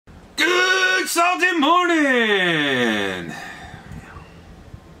Good salty morning!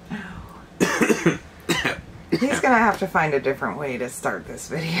 He's gonna have to find a different way to start this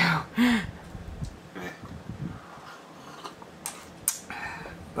video.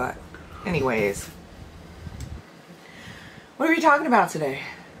 But, anyways. What are we talking about today?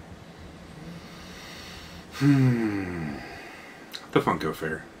 The Funko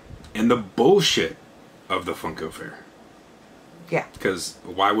Fair. And the bullshit of the Funko Fair. Yeah. Because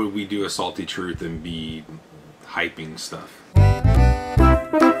why would we do a salty truth and be hyping stuff?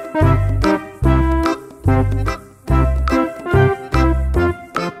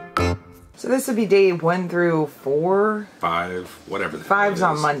 So this would be day 1 through 4? 5, whatever the 5's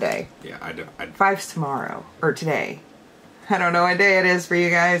on Monday. Yeah, I don't. 5's tomorrow. Or today. I don't know what day it is for you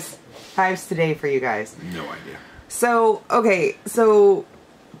guys. 5's today for you guys. No idea. So, okay, so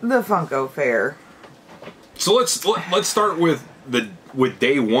the Funko Fair. So let's start with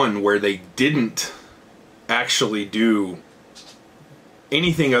day 1, where they didn't actually do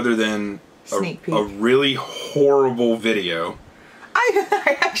anything other than Sneak peek. a really horrible video.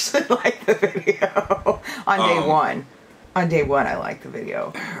 I actually like the video on day 1. On day 1, I like the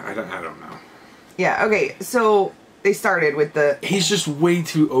video. I don't know. Yeah, okay, so they started with the... He's just way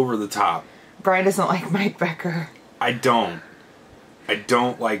too over the top. Brian doesn't like Mike Becker. I don't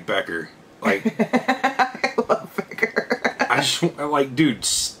like Becker. Like, I love Becker. I just, like, dude,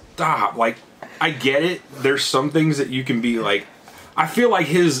 stop. Like, I get it. There's some things that you can be like... I feel like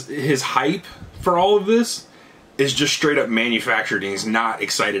his hype for all of this is just straight up manufactured, and he's not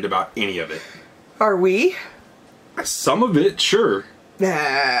excited about any of it. Are we? Some of it, sure.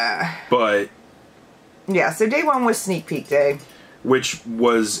 But... Yeah, so day 1 was sneak peek day. Which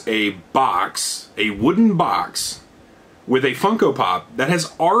was a box, a wooden box, with a Funko Pop that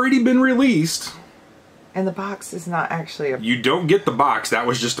has already been released. And the box is not actually a... You don't get the box, that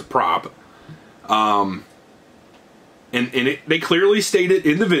was just a prop. They clearly stated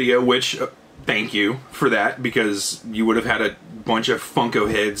in the video, which... thank you for that, because you would have had a bunch of Funko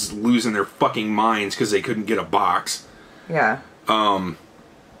heads losing their fucking minds because they couldn't get a box. Yeah.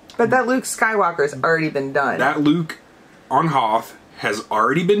 But that Luke Skywalker's already been done. That Luke on Hoth has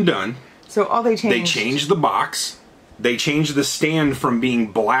already been done. So all they changed... They changed the box. They changed the stand from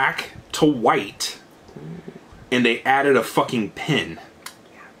being black to white. And they added a fucking pin.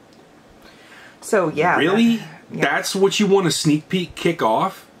 So, yeah. Really? Yeah. That's what you want to sneak peek kick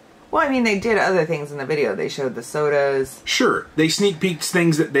off? Well, I mean, they did other things in the video. They showed the sodas. Sure. They sneak peeked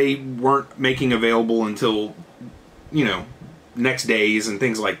things that they weren't making available until, you know, next days and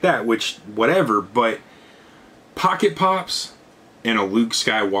things like that, which, whatever, but Pocket Pops and a Luke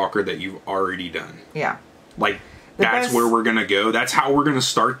Skywalker that you've already done. Yeah. Like, that's where we're gonna go. That's how we're gonna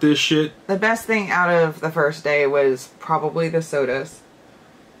start this shit. The best thing out of the first day was probably the sodas,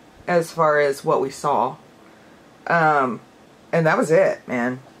 as far as what we saw. And that was it,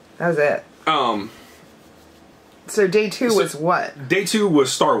 man. That was it. So day 2 was what? Day 2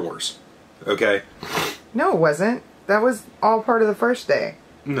 was Star Wars. Okay? No, it wasn't. That was all part of the first day.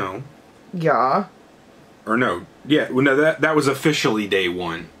 No. Yeah. Or no. Yeah, well, no, that was officially day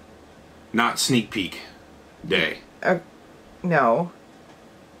 1. Not sneak peek day. No.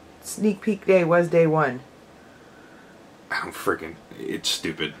 Sneak peek day was day 1. I don't freaking... It's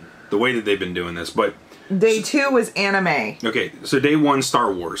stupid. The way that they've been doing this, but... Day 2 was anime. Okay, so day 1,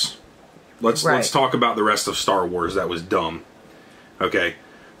 Star Wars. Let's talk about the rest of Star Wars. That was dumb. Okay.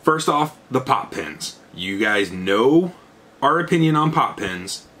 First off, the pop pins. You guys know our opinion on pop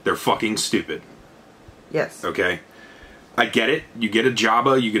pins. They're fucking stupid. Yes. Okay? I get it. You get a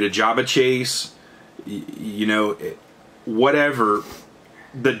Jabba, you get a Jabba chase, you know, whatever.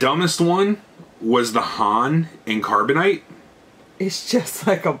 The dumbest one was the Han in Carbonite. It's just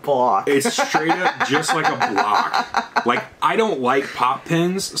like a block. It's straight up just like a block. Like, I don't like pop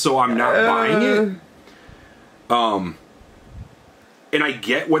pins, so I'm not buying it. And I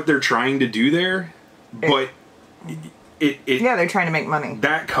get what they're trying to do there, but yeah, they're trying to make money.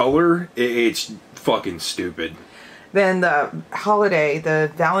 That color, it's fucking stupid. Then the holiday,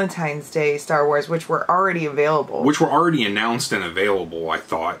 the Valentine's Day Star Wars, which were already available. Which were already announced and available, I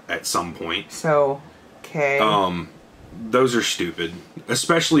thought, at some point. So, okay. Those are stupid.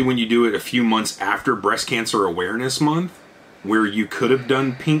 Especially when you do it a few months after Breast Cancer Awareness Month, where you could have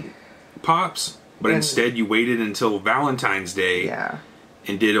done pink pops, but instead you waited until Valentine's Day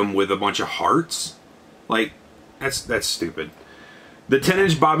and did them with a bunch of hearts. Like, that's stupid. The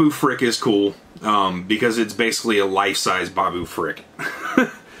 10-inch Babu Frick is cool, because it's basically a life-size Babu Frick.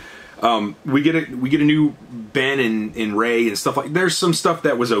 We get a new Ben and Ray and stuff like. There's some stuff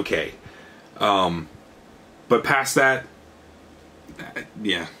that was okay, but past that,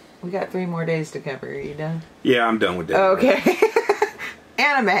 yeah, We got 3 more days to cover. Are you done? Yeah, I'm done with that. Okay.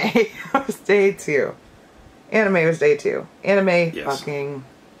 Anime was day 2. Anime was day 2. Anime fucking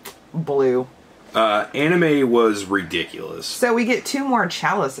blew. Anime was ridiculous. So we get 2 more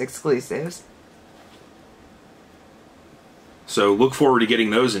Chalice exclusives. So look forward to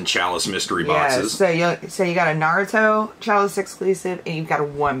getting those in Chalice mystery boxes. So you got a Naruto Chalice exclusive, and you've got a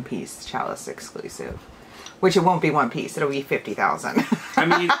One Piece Chalice exclusive. Which it won't be One Piece, it'll be 50,000. I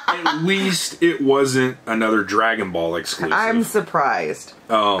mean, at least it wasn't another Dragon Ball exclusive. I'm surprised.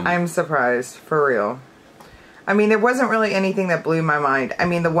 I'm surprised, for real. I mean, there wasn't really anything that blew my mind. I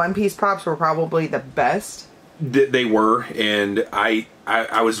mean, the One Piece props were probably the best. They were, and I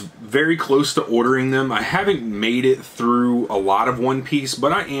was very close to ordering them. I haven't made it through a lot of One Piece,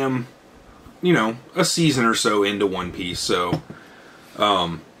 but I am, you know, a season or so into One Piece, so...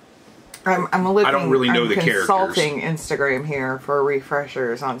 I'm looking, I don't really know the characters. I'm consulting Instagram here for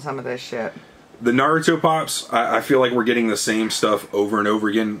refreshers on some of this shit. The Naruto pops, I feel like we're getting the same stuff over and over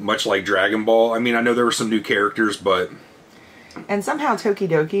again, much like Dragon Ball. I mean, I know there were some new characters, but... And somehow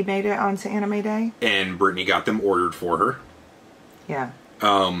Tokidoki made it onto Anime Day. And Brittany got them ordered for her. Yeah.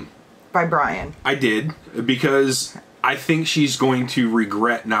 By Brian. I did, because I think she's going to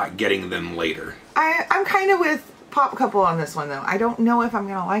regret not getting them later. I'm kind of with Pop Couple on this one, though. I don't know if I'm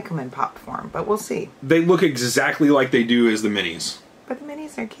going to like them in pop form, but we'll see. They look exactly like they do as the minis. But the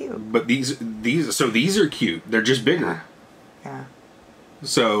minis are cute. But these are cute. They're just bigger. Yeah.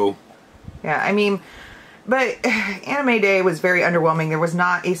 So. Yeah, I mean, but Anime Day was very underwhelming. There was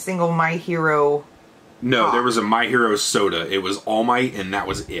not a single My Hero. No, pop. There was a My Hero soda. It was All Might, and that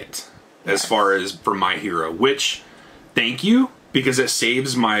was it. As far as for My Hero, which, thank you, because it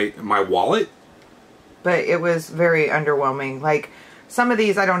saves my wallet. But it was very underwhelming. Like, some of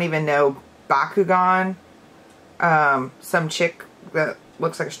these I don't even know. Bakugan. Some chick that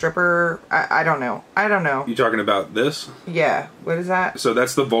looks like a stripper. I don't know. I don't know. You talking about this? Yeah. What is that? So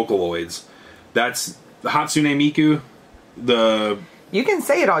that's the Vocaloids. That's the Hatsune Miku. You can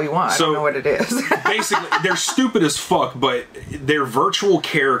say it all you want. I don't know what it is. Basically, they're stupid as fuck, but they're virtual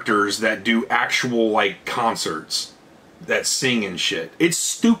characters that do actual, like, concerts. That sing and shit. It's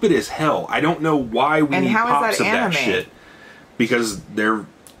stupid as hell. I don't know why we need pops of that shit. Because they're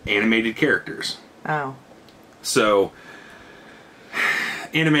animated characters. Oh. So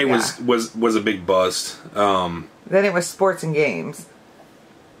anime was a big bust. Then it was sports and games.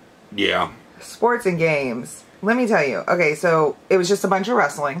 Yeah. Sports and games. Let me tell you. Okay, so it was just a bunch of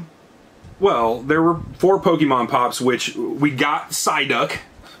wrestling. Well, there were 4 Pokemon pops, which we got Psyduck.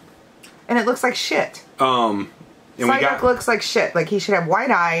 And it looks like shit. And Psyduck looks like shit. Like, he should have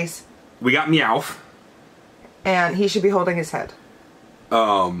white eyes. We got Meowth. And he should be holding his head.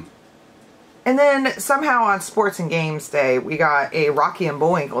 And then, somehow on Sports and Games Day, we got a Rocky and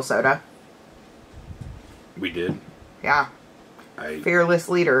Bullwinkle soda. We did? Yeah. Fearless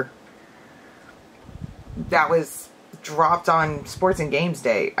Leader. That was dropped on Sports and Games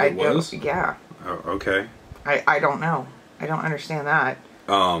Day. It was? Yeah. Oh, okay. I don't know. I don't understand that.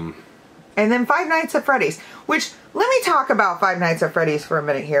 And then Five Nights at Freddy's, which, let me talk about Five Nights at Freddy's for a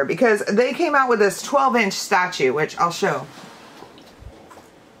minute here, because they came out with this 12-inch statue, which I'll show.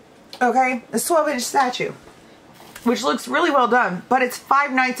 Okay? This 12-inch statue, which looks really well done, but it's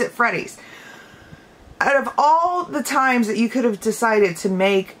Five Nights at Freddy's. Out of all the times that you could have decided to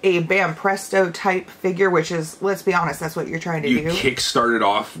make a Bam Presto type figure, which is, let's be honest, that's what you're trying to do. You kick-started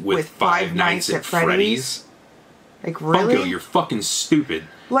off with Five Nights at Freddy's? Like, really? Funko, you're fucking stupid.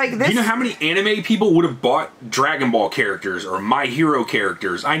 Like this, do you know how many anime people would have bought Dragon Ball characters or My Hero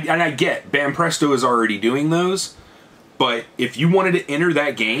characters? I get Bam Presto is already doing those, but if you wanted to enter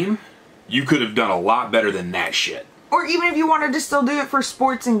that game, you could have done a lot better than that shit. Or even if you wanted to still do it for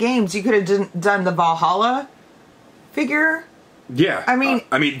sports and games, you could have done the Valhalla figure. Yeah, I mean,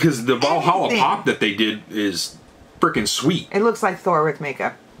 because the Valhalla pop that they did is freaking sweet. It looks like Thor with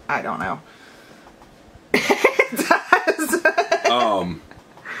makeup. I don't know. It does.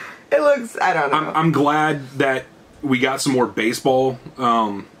 It looks, I don't know. I'm glad that we got some more baseball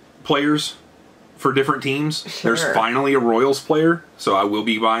players for different teams. Sure. There's finally a Royals player, so I will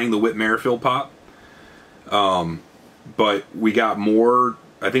be buying the Whit Merrifield pop. But we got more.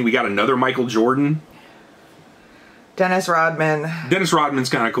 I think we got another Michael Jordan. Dennis Rodman. Dennis Rodman's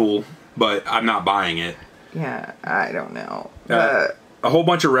kind of cool, but I'm not buying it. Yeah, I don't know. A whole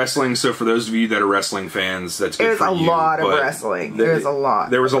bunch of wrestling, so for those of you that are wrestling fans, that's good for you. It was a lot of wrestling. There was a lot.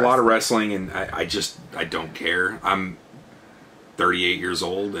 There was a lot of wrestling, and I don't care. I'm 38 years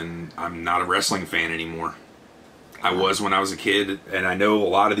old, and I'm not a wrestling fan anymore. I was when I was a kid, and I know a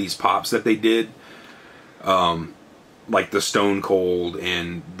lot of these pops that they did. like the Stone Cold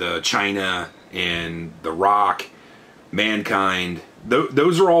and the China and the Rock, Mankind.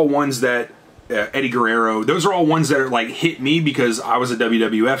 Those are all ones that Eddie Guerrero. Those are all ones that are like hit me because I was a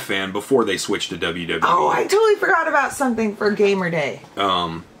WWF fan before they switched to WWE. Oh, I totally forgot about something for Gamer Day.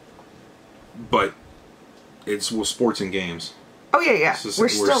 But it's sports and games. Oh yeah. We're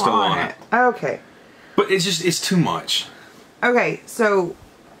still on it. Okay. But it's too much. Okay, so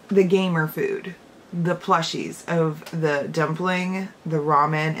the gamer food, the plushies of the dumpling, the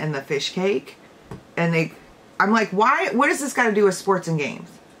ramen, and the fish cake, and I'm like, why? What does this got to do with sports and games?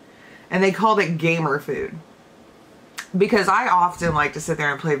 And they called it gamer food because I often like to sit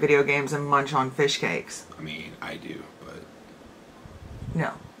there and play video games and munch on fish cakes. I mean, I do, but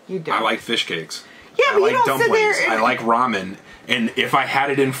no, you don't. I like fish cakes. Yeah, I but like you don't dumplings. sit there and... I like ramen. And if I had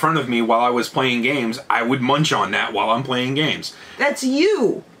it in front of me while I was playing games, I would munch on that while I'm playing games. That's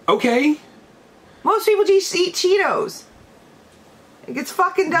you. Okay. Most people just eat Cheetos. It's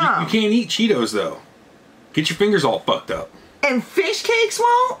fucking dumb. You can't eat Cheetos, though. Get your fingers all fucked up. And fish cakes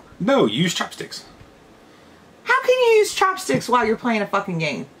won't? No, use chopsticks. How can you use chopsticks while you're playing a fucking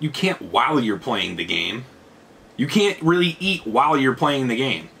game? You can't while you're playing the game. You can't really eat while you're playing the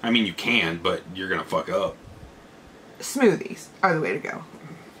game. I mean, you can, but you're gonna fuck up. Smoothies are the way to go.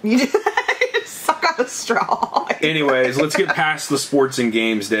 You just suck on a straw. Anyways, let's get past the sports and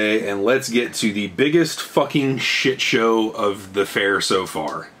games day and let's get to the biggest fucking shit show of the fair so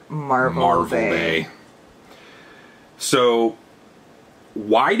far. Marvel Day. So,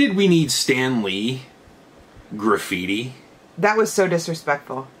 why did we need Stan Lee graffiti? That was so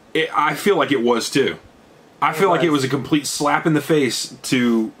disrespectful. I feel like it was too. I feel like it was a complete slap in the face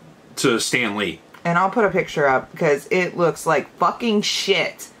to Stan Lee. And I'll put a picture up because it looks like fucking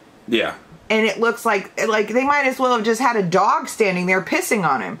shit. Yeah. And it looks like they might as well have just had a dog standing there pissing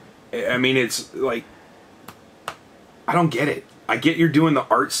on him. I mean, it's like, I don't get it. I get you're doing the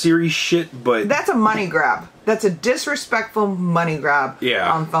art series shit, but... That's a money grab. That's a disrespectful money grab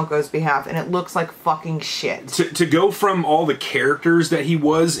on Funko's behalf, and it looks like fucking shit. To go from all the characters that he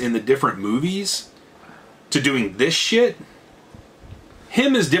was in the different movies to doing this shit...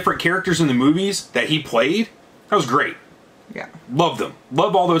 Him as different characters in the movies that he played, that was great. Yeah. Love them.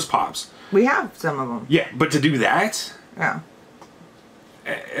 Love all those pops. We have some of them. Yeah, but to do that... Yeah.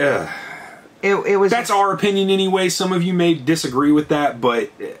 It was... That's our opinion anyway. Some of you may disagree with that,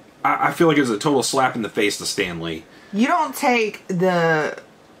 but I feel like it was a total slap in the face to Stan Lee. You don't take the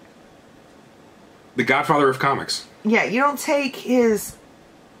Godfather of comics. Yeah, you don't take his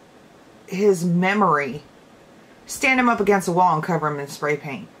memory... Stand him up against a wall and cover him in spray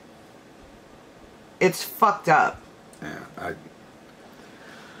paint. It's fucked up. Yeah,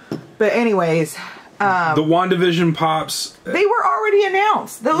 But anyways... the WandaVision pops... They were already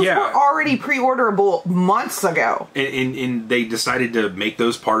announced. Those were already pre-orderable months ago. And they decided to make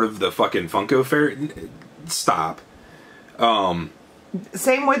those part of the fucking Funko Fair? Stop.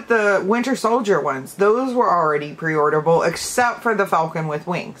 Same with the Winter Soldier ones. Those were already pre-orderable, except for the Falcon with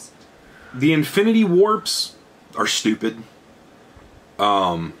wings. The Infinity Warps... are stupid.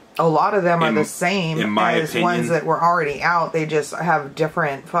 A lot of them are the same in my as opinion, ones that were already out. They just have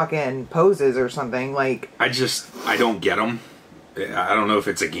different fucking poses or something. Like I don't get them. I don't know if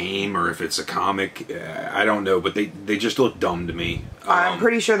it's a game or if it's a comic. I don't know, but they just look dumb to me. I'm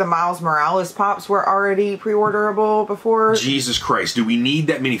pretty sure the Miles Morales pops were already pre-orderable before. Jesus Christ, do we need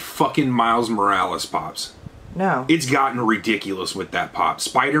that many fucking Miles Morales pops? No. It's gotten ridiculous with that pop.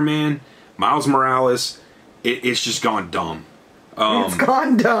 Spider-Man, Miles Morales... It's just gone dumb. It's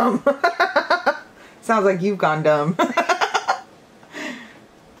gone dumb. Sounds like you've gone dumb.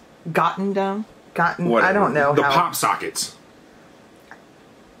 Gotten dumb? Gotten... Whatever. I don't know the pop sockets.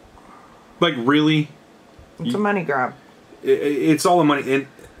 Like, really? It's a money grab. It's all a money... And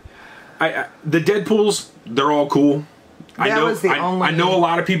the Deadpools, they're all cool. I know a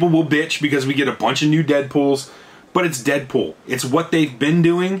lot of people will bitch because we get a bunch of new Deadpools, but it's Deadpool. It's what they've been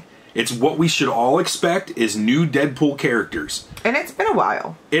doing... It's what we should all expect is new Deadpool characters. And it's been a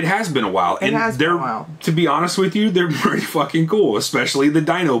while. It has been a while. To be honest with you, they're pretty fucking cool. Especially the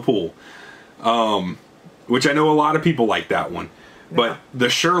Dino Pool. Which I know a lot of people like that one. But the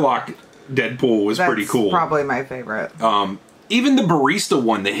Sherlock Deadpool was pretty cool. That's probably my favorite. Even the barista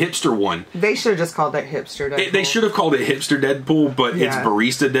one, the hipster one. They should have just called it Hipster Deadpool. They should have called it Hipster Deadpool, but it's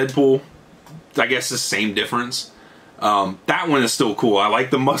Barista Deadpool. I guess the same difference. That one is still cool. I like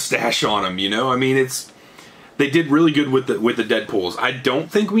the mustache on him, you know? I mean, they did really good with the Deadpools. I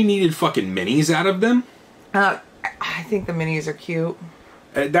don't think we needed fucking minis out of them. I think the minis are cute.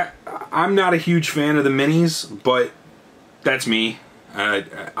 I'm not a huge fan of the minis, but that's me.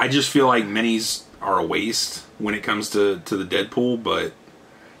 I just feel like minis are a waste when it comes to the Deadpool, but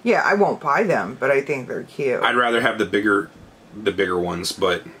yeah, I won't buy them, but I think they're cute. I'd rather have the bigger ones,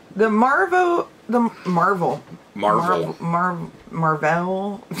 but Marvel. Marvel. I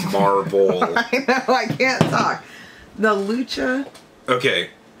know, I can't talk. The Lucha. Okay.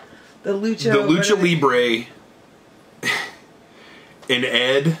 The Lucha Libre and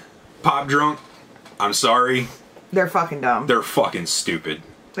Ed Pop Drunk. I'm sorry. They're fucking dumb. They're fucking stupid.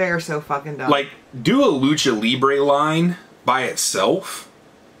 They are so fucking dumb. Like, do a Lucha Libre line by itself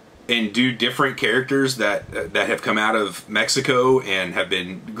and do different characters that have come out of Mexico and have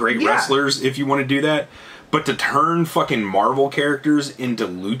been great wrestlers if you want to do that. But to turn fucking Marvel characters into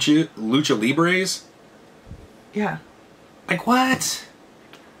Lucha Libres? Yeah. Like, what?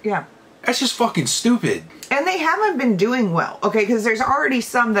 Yeah. That's just fucking stupid. And they haven't been doing well. Okay, because there's already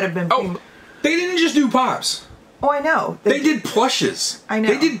some that have been... Oh, they didn't just do pops. Oh, I know. They did plushes. I know.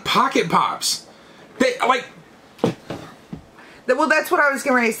 They did pocket pops. They, like... Well, that's what I was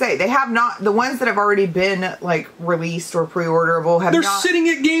going to say. They have not... The ones that have already been, like, released or pre-orderable have They're sitting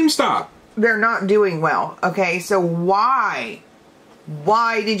at GameStop. They're not doing well. Okay, so why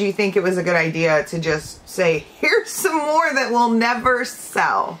did you think it was a good idea to just say, here's some more that will never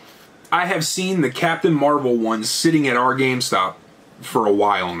sell? I have seen the Captain Marvel ones sitting at our GameStop for a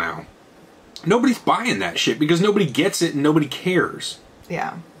while now. Nobody's buying that shit because nobody gets it and nobody cares.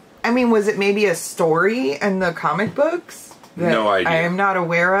 Yeah. I mean, was it maybe a story in the comic books that no idea. I am not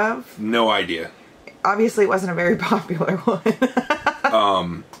aware of? No idea. Obviously, it wasn't a very popular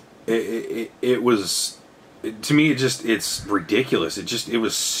one. It was... To me, it's ridiculous. It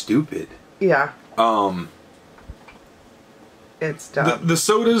was stupid. Yeah. It's dumb. The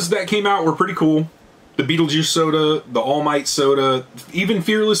sodas that came out were pretty cool. The Beetlejuice soda, the All Might soda, even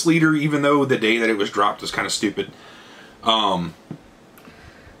Fearless Leader, even though the day that it was dropped was kind of stupid.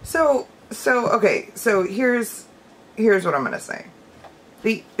 So here's what I'm gonna say.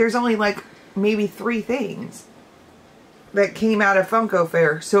 There's only like maybe 3 things that came out of Funko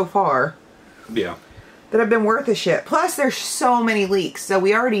Fair so far. Yeah. That have been worth a shit. Plus, there's so many leaks, so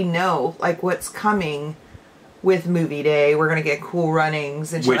we already know like what's coming with Movie Day. We're gonna get Cool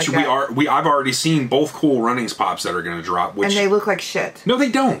Runnings and shit which like that. I've already seen both Cool Runnings pops that are gonna drop. Which, and they look like shit. No,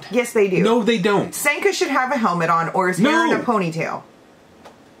 they don't. Yes, they do. No, they don't. Sanka should have a helmet on or his hair in a ponytail.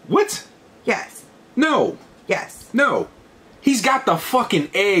 What? Yes. No. Yes. No. He's got the fucking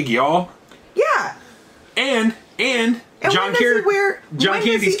egg, y'all. Yeah. And John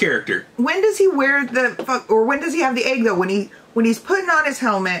Candy's character. When does he wear when does he have the egg though? When he's putting on his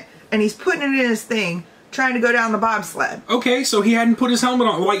helmet and he's putting it in his thing, trying to go down the bobsled. Okay, so he hadn't put his helmet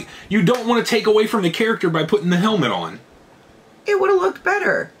on. Like, you don't want to take away from the character by putting the helmet on. It would have looked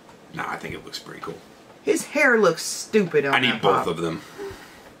better. Nah, I think it looks pretty cool. His hair looks stupid on I need both of them.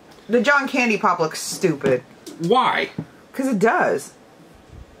 The John Candy pop looks stupid. Why? Because it does.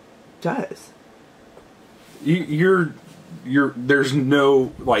 You're there's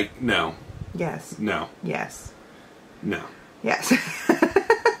no, like, no. Yes. No. Yes. No. Yes.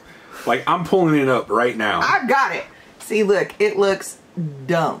 Like, I'm pulling it up right now. I got it. See, look. It looks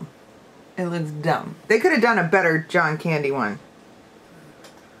dumb. It looks dumb. They could have done a better John Candy one.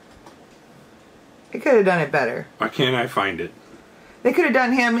 They could have done it better. Why can't I find it? They could have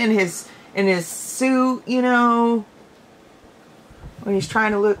done him in his suit, you know, when he's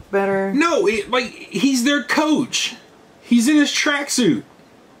trying to look better. No, he's their coach. He's in his tracksuit.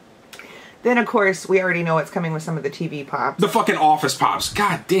 Then, of course, we already know what's coming with some of the TV pops. The fucking Office pops.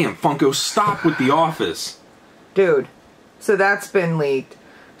 God damn, Funko, stop with the Office. Dude, so that's been leaked.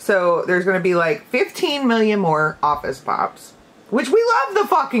 So there's going to be like 15 million more Office pops. Which we love the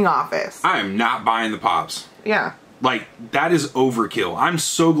fucking Office. I am not buying the pops. Yeah. Like, that is overkill. I'm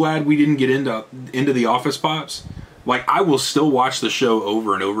so glad we didn't get into the Office pops. Like, I will still watch the show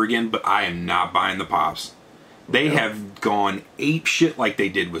over and over again, but I am not buying the pops. They have gone ape shit like they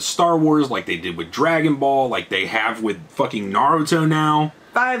did with Star Wars, like they did with Dragon Ball, like they have with fucking Naruto now.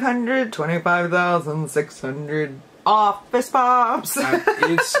 525,600 Office pops.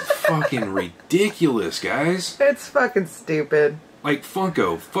 It's fucking ridiculous, guys. It's fucking stupid. Like,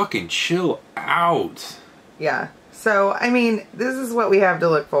 Funko, fucking chill out. Yeah. So, I mean, this is what we have to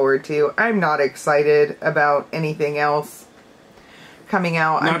look forward to. I'm not excited about anything else coming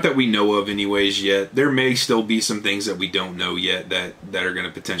out. Not that we know of anyways yet. There may still be some things that we don't know yet that are going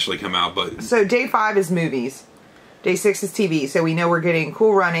to potentially come out. But so day 5 is movies. Day 6 is TV. So we know we're getting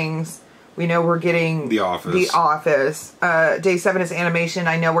Cool Runnings. We know we're getting The Office. Day 7 is animation.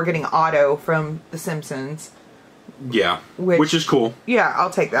 I know we're getting Otto from The Simpsons. Yeah, which is cool. Yeah,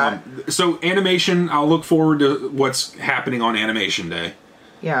 I'll take that. So animation, I'll look forward to what's happening on Animation Day.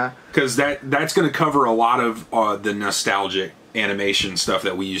 Yeah. Because that's going to cover a lot of the nostalgic animation stuff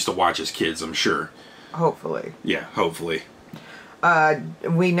that we used to watch as kids, I'm sure. Hopefully. Yeah, hopefully.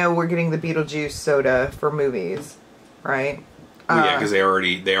 We know we're getting the Beetlejuice soda for movies, right? Well, yeah, because they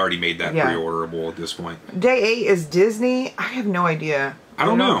already made that yeah. pre-orderable at this point. Day 8 is Disney. I have no idea. I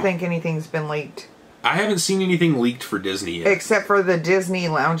don't know. think anything's been leaked. I haven't seen anything leaked for Disney yet. Except for the Disney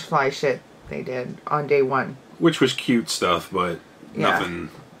Loungefly shit they did on day 1. Which was cute stuff, but nothing...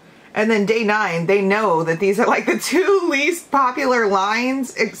 And then day 9, they know that these are like the 2 least popular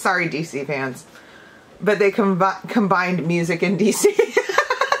lines. Sorry, DC fans. But they combined music and DC.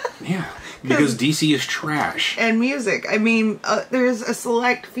 Yeah, because DC is trash. And music. I mean, there's a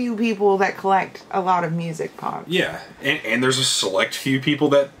select few people that collect a lot of music pops. Yeah, and there's a select few people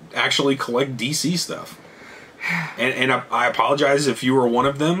that actually collect DC stuff. And I apologize if you were one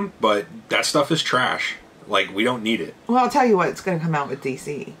of them, but that stuff is trash. Like, we don't need it. Well, I'll tell you what's going to come out with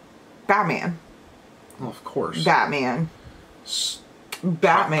DC. Batman. Well, of course. Batman.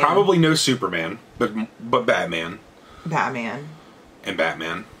 Probably no Superman, but Batman. Batman. And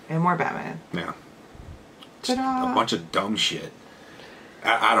Batman. And more Batman. Yeah. Ta-da. A bunch of dumb shit.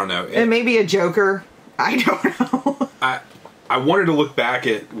 I don't know. And maybe a Joker. I don't know. I wanted to look back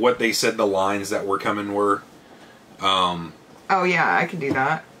at what they said the lines that were coming were. Oh, yeah, I can do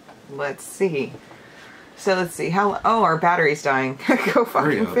that. Let's see. So let's see. our battery's dying. Go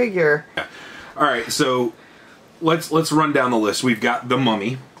fucking figure. Yeah. All right, so let's run down the list. We've got The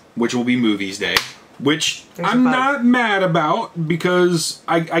Mummy, which will be Movies Day, which I'm not mad about because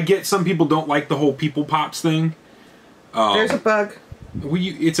I get some people don't like the whole People Pops thing. There's a bug.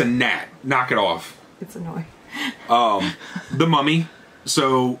 It's a gnat. Knock it off. It's annoying. The Mummy.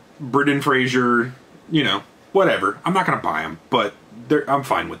 So Brendan Fraser, whatever. I'm not gonna buy them, but I'm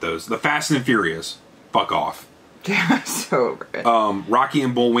fine with those. The Fast and Furious. Fuck off. Yeah, so over it. Rocky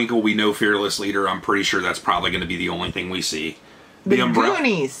and Bullwinkle, we know Fearless Leader. I'm pretty sure that's probably going to be the only thing we see. The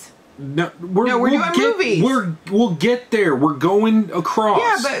Goonies. No, we're doing movies. We'll get there. We're going across.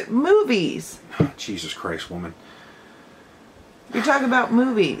 Yeah, but movies. Jesus Christ, woman. You're talking about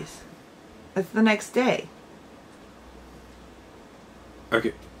movies. That's the next day.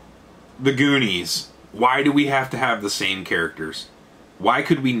 Okay. The Goonies. Why do we have to have the same characters? Why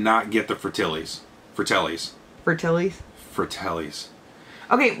could we not get the Fratellis?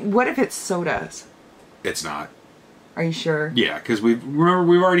 Okay, what if it's sodas? It's not. Are you sure? Yeah, because we've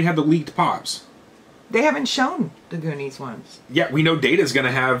already had the leaked pops. They haven't shown the Goonies ones. Yeah, we know Data's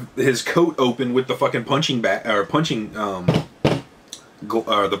gonna have his coat open with the fucking the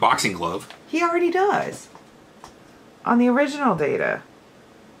boxing glove. He already does. On the original Data.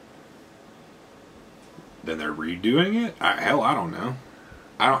 Then they're redoing it? I don't know.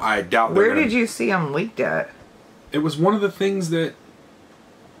 I doubt. Where did you see him leaked at? It was one of the things that...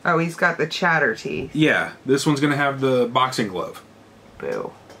 Oh, he's got the chatter teeth. Yeah, this one's going to have the boxing glove.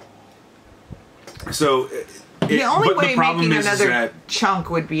 Boo. So... the only way making another chunk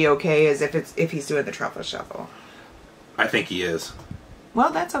would be okay is if he's doing the truffle shuffle. I think he is.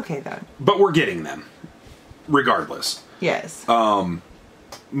 Well, that's okay then. But we're getting them. Regardless. Yes.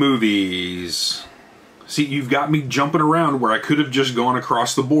 Movies... See, you've got me jumping around where I could have just gone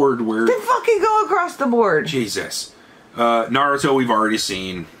across the board where... Then fucking go across the board. Jesus. Naruto we've already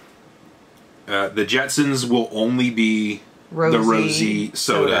seen. The Jetsons will only be the Rosy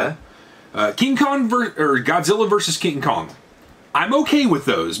Soda. King Kong or Godzilla versus King Kong. I'm okay with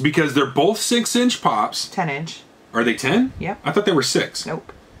those because they're both 6-inch pops. 10-inch. Are they 10? Yep. I thought they were 6.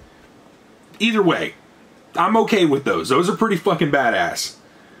 Nope. Either way, I'm okay with those. Those are pretty fucking badass.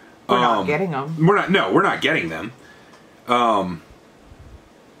 We're not getting them. We're not getting them.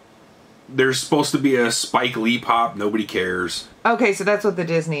 There's supposed to be a Spike Lee pop. Nobody cares. Okay, so that's what the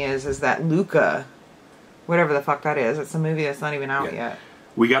Disney is that Luca. Whatever the fuck that is. It's a movie that's not even out yet.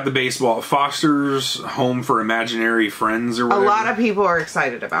 We got the baseball. Foster's Home for Imaginary Friends or whatever. A lot of people are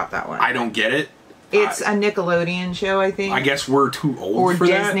excited about that one. I don't get it. It's a Nickelodeon show, I think. I guess we're too old for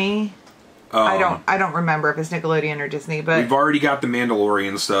that. Or Disney. I don't remember if it's Nickelodeon or Disney, but... We've already got the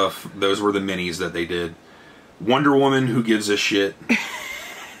Mandalorian stuff. Those were the minis that they did. Wonder Woman, who gives a shit?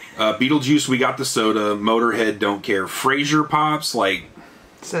 Beetlejuice, we got the soda. Motorhead, don't care. Frasier pops, like...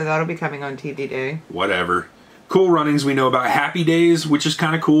 So that'll be coming on TV Day. Whatever. Cool Runnings, we know about. Happy Days, which is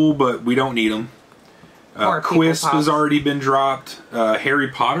kind of cool, but we don't need them. Quisp has already been dropped. Harry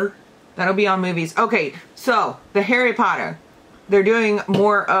Potter? That'll be on movies. Okay, so, the Harry Potter... They're doing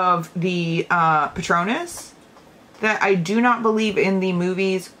more of the Patronus that I do not believe in the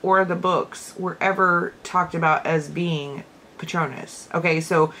movies or the books were ever talked about as being Patronus. Okay,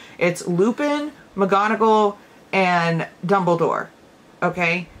 so it's Lupin, McGonagall, and Dumbledore.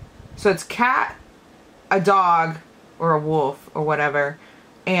 Okay? So it's cat, a dog, or a wolf, or whatever,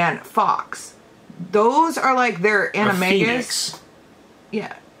 and fox. Those are like their animagus.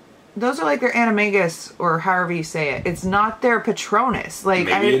 Yeah. Those are like their animagus, or however you say it. It's not their Patronus. Like,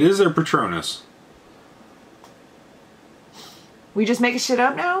 maybe it is their Patronus. We just making shit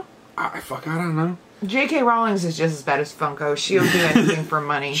up now? I don't know. J.K. Rowling's is just as bad as Funko. She'll do anything for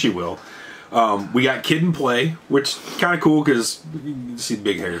money. She will. We got Kid and Play, which kind of cool because you can see the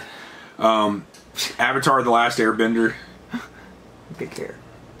big hair. Avatar: The Last Airbender. Big hair.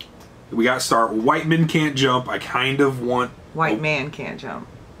 We got White Men Can't Jump. I kind of want... White Man Can't Jump.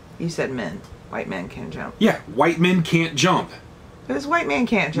 You said men. White men can't jump. Yeah, White Men Can't Jump. It was White Man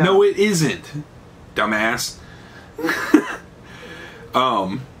Can't Jump. No, it isn't. Dumbass.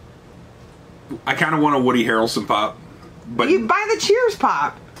 I kind of want a Woody Harrelson pop, but you buy the Cheers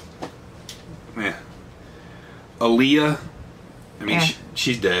pop. Yeah. Aaliyah. I mean,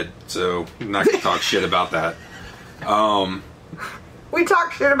 she's dead, so I'm not gonna talk shit about that. We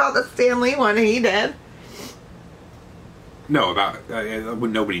talked shit about the Stan Lee one, and he dead. No,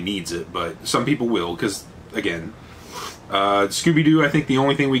 nobody needs it, but some people will, because again, Scooby-Doo. I think the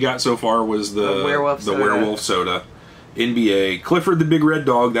only thing we got so far was the werewolf soda. NBA, Clifford the Big Red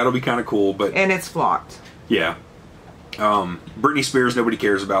Dog, that'll be kind of cool, but... And it's flocked. Yeah. Britney Spears, nobody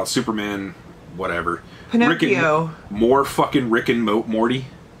cares about. Superman, whatever. Pinocchio. More fucking Rick and Morty.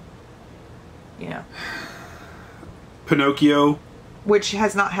 Yeah. Pinocchio. Which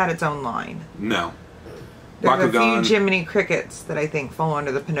has not had its own line. No. There's Bakugan. A few Jiminy Crickets that I think fall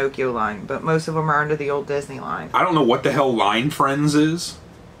under the Pinocchio line, but most of them are under the old Disney line. I don't know what the hell Line Friends is.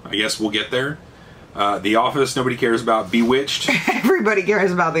 I guess we'll get there. The Office, nobody cares about. Bewitched. Everybody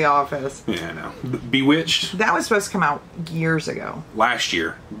cares about The Office. Yeah, I know. Bewitched. That was supposed to come out years ago. Last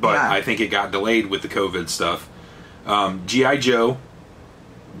year. But yeah. I think it got delayed with the COVID stuff. G.I. Joe.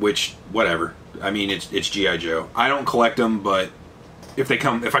 Which, whatever. I mean, it's G.I. Joe. I don't collect them, but if I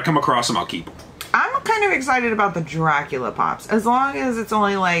come across them, I'll keep them. I'm kind of excited about the Dracula pops. As long as it's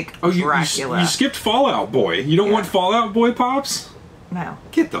only like Dracula. You skipped Fallout Boy. You don't want Fallout Boy pops? No.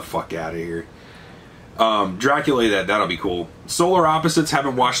 Get the fuck out of here. Dracula, that'll be cool. Solar Opposites,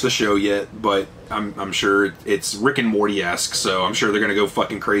 haven't watched the show yet, but I'm sure it's Rick and Morty-esque, so I'm sure they're gonna go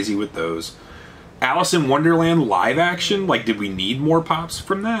fucking crazy with those. Alice in Wonderland live action, like, did we need more pops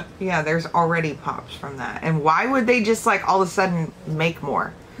from that? Yeah, there's already pops from that. And why would they just, like, all of a sudden make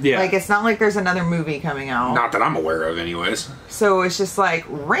more? Yeah. Like, it's not like there's another movie coming out. Not that I'm aware of, anyways. So it's just, like,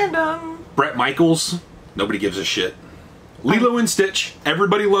 random. Bret Michaels, nobody gives a shit. Lilo and Stitch,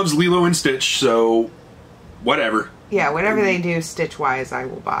 everybody loves Lilo and Stitch, so... whatever. Yeah, whatever they do Stitch-wise, I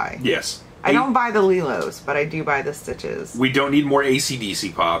will buy. Yes. I don't buy the Lilos, but I do buy the Stitches. We don't need more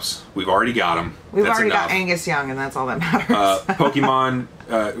AC/DC pops. We've already got them. We've already got Angus Young, and that's all that matters. Pokemon,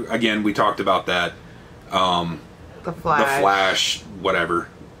 again, we talked about that. The Flash, whatever.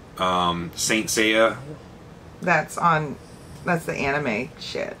 Saint Seiya. That's the anime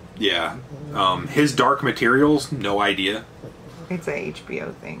shit. Yeah. His Dark Materials, no idea. It's a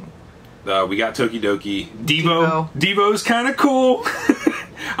HBO thing. We got Tokidoki. Devo's kind of cool.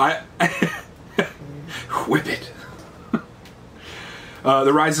 Whip it.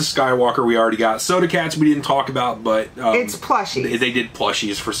 The Rise of Skywalker we already got. Soda Cats we didn't talk about, but... it's plushies. They did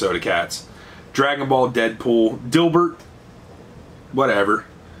plushies for Soda Cats. Dragon Ball, Deadpool, Dilbert, whatever.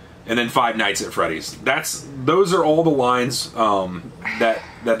 And then Five Nights at Freddy's. Those are all the lines that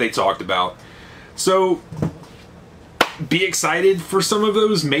they talked about. So... be excited for some of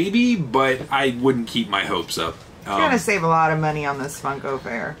those, maybe, but I wouldn't keep my hopes up. We're going to save a lot of money on this Funko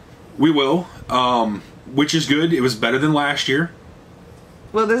Fair. We will, which is good. It was better than last year.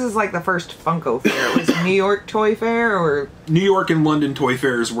 Well, this is like the first Funko Fair. It was New York Toy Fair, or... New York and London Toy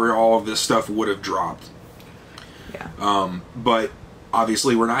Fairs where all of this stuff would have dropped. Yeah. But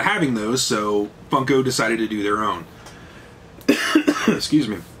obviously we're not having those, so Funko decided to do their own. Excuse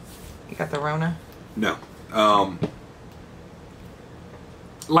me. You got the Rona? No.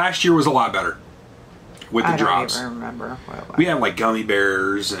 Last year was a lot better with the drops. I don't even remember what it was. We had like gummy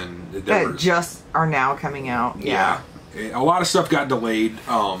bears and that just are now coming out. Yeah, a lot of stuff got delayed.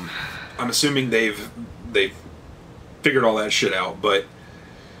 I'm assuming they've figured all that shit out, but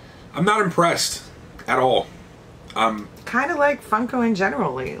I'm not impressed at all. Kind of like Funko in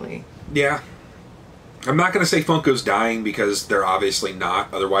general lately. Yeah, I'm not going to say Funko's dying because they're obviously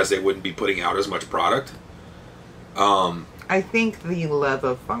not. Otherwise, they wouldn't be putting out as much product. I think the love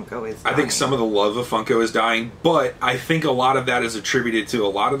of Funko is dying. I think some of the love of Funko is dying, but I think a lot of that is attributed to a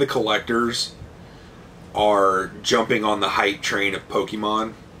lot of the collectors are jumping on the hype train of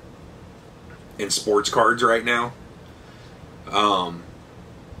Pokemon and sports cards right now.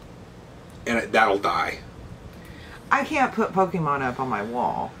 and that'll die. I can't put Pokemon up on my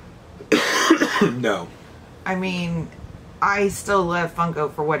wall. No. I mean, I still love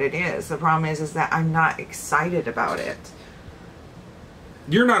Funko for what it is. The problem is that I'm not excited about it.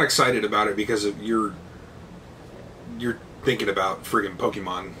 You're not excited about it because of you're thinking about friggin'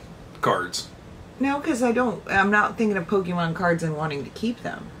 Pokemon cards. No, because I'm not thinking of Pokemon cards and wanting to keep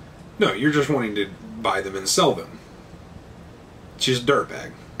them. No, you're just wanting to buy them and sell them. She's a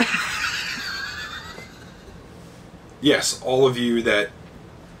dirtbag. Yes, all of you that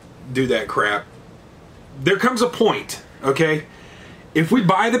do that crap. There comes a point, okay? If we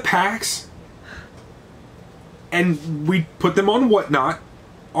buy the packs and we put them on Whatnot,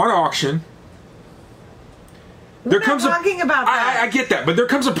 on auction, We're not talking about that. I get that, but there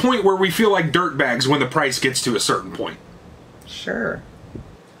comes a point where we feel like dirtbags when the price gets to a certain point. Sure.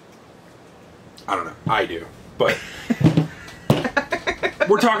 I don't know. I do. But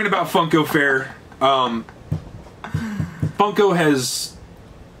we're talking about Funko Fair. Funko has...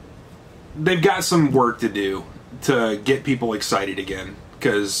 They've got some work to do to get people excited again.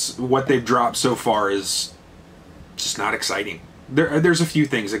 Because what they've dropped so far is just not exciting. There's a few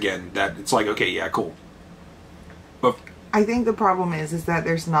things, again, that it's like, okay, yeah, cool. But I think the problem is that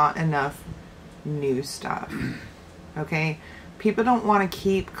there's not enough new stuff. Okay? People don't want to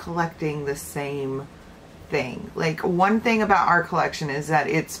keep collecting the same thing. Like, one thing about our collection is that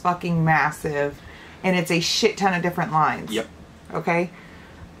it's fucking massive and it's a shit ton of different lines. Yep. Okay?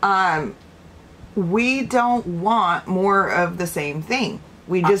 We don't want more of the same thing.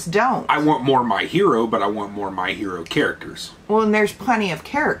 We just don't. I want more My Hero, but I want more My Hero characters. Well, and there's plenty of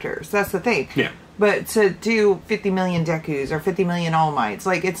characters. That's the thing. Yeah. But to do 50 million Dekus or 50 million All Mights,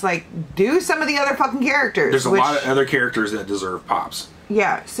 like, it's like, do some of the other fucking characters. There's a lot of other characters that deserve pops.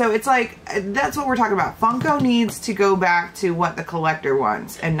 Yeah, so it's like, that's what we're talking about. Funko needs to go back to what the collector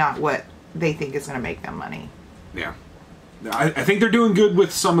wants and not what they think is going to make them money. Yeah. I think they're doing good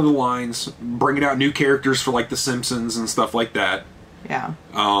with some of the lines, bringing out new characters for like the Simpsons and stuff like that. Yeah.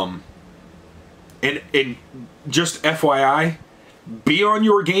 And just FYI, be on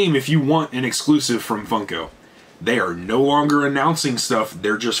your game if you want an exclusive from Funko. They are no longer announcing stuff,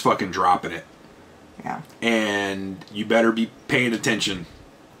 they're just fucking dropping it. Yeah. And you better be paying attention.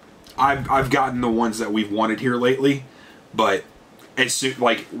 I've gotten the ones that we've wanted here lately, but as soon,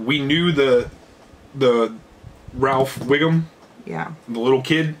 like, we knew the Ralph Wiggum, yeah, the little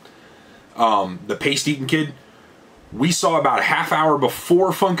kid, the paste-eating kid. We saw about a half hour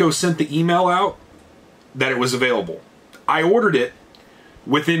before Funko sent the email out that it was available. I ordered it.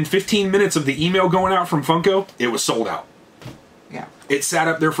 Within 15 minutes of the email going out from Funko, it was sold out. Yeah. It sat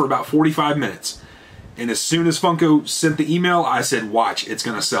up there for about 45 minutes. And as soon as Funko sent the email, I said, watch, it's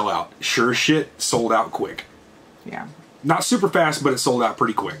going to sell out. Sure as shit, sold out quick. Yeah. Not super fast, but it sold out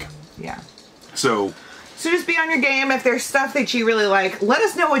pretty quick. Yeah. So just be on your game. If there's stuff that you really like, let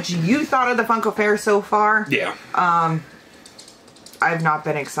us know what you thought of the Funko Fair so far. Yeah. I've not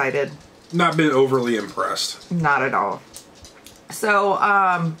been excited. Not been overly impressed. Not at all.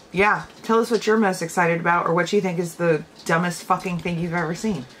 So, yeah. Tell us what you're most excited about or what you think is the dumbest fucking thing you've ever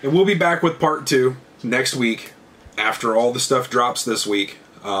seen. And we'll be back with part 2 next week. After all the stuff drops this week,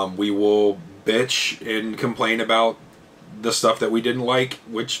 we will bitch and complain about the stuff that we didn't like,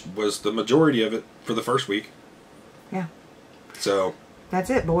 which was the majority of it for the first week. Yeah. So that's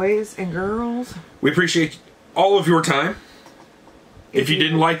it, boys and girls. We appreciate all of your time. If you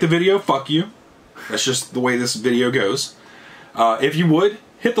didn't like the video, fuck you. That's just the way this video goes. If you would,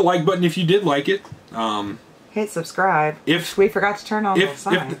 hit the like button if you did like it. Hit subscribe. If we forgot to turn on the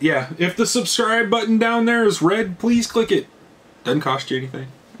sign. If the subscribe button down there is red, please click it. Doesn't cost you anything.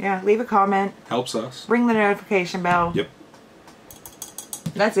 Yeah, leave a comment. Helps us. Ring the notification bell. Yep.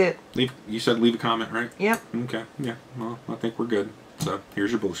 That's it. You said leave a comment, right? Yep. Okay. Yeah. Well, I think we're good. So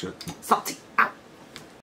here's your bullshit. Salty. Out.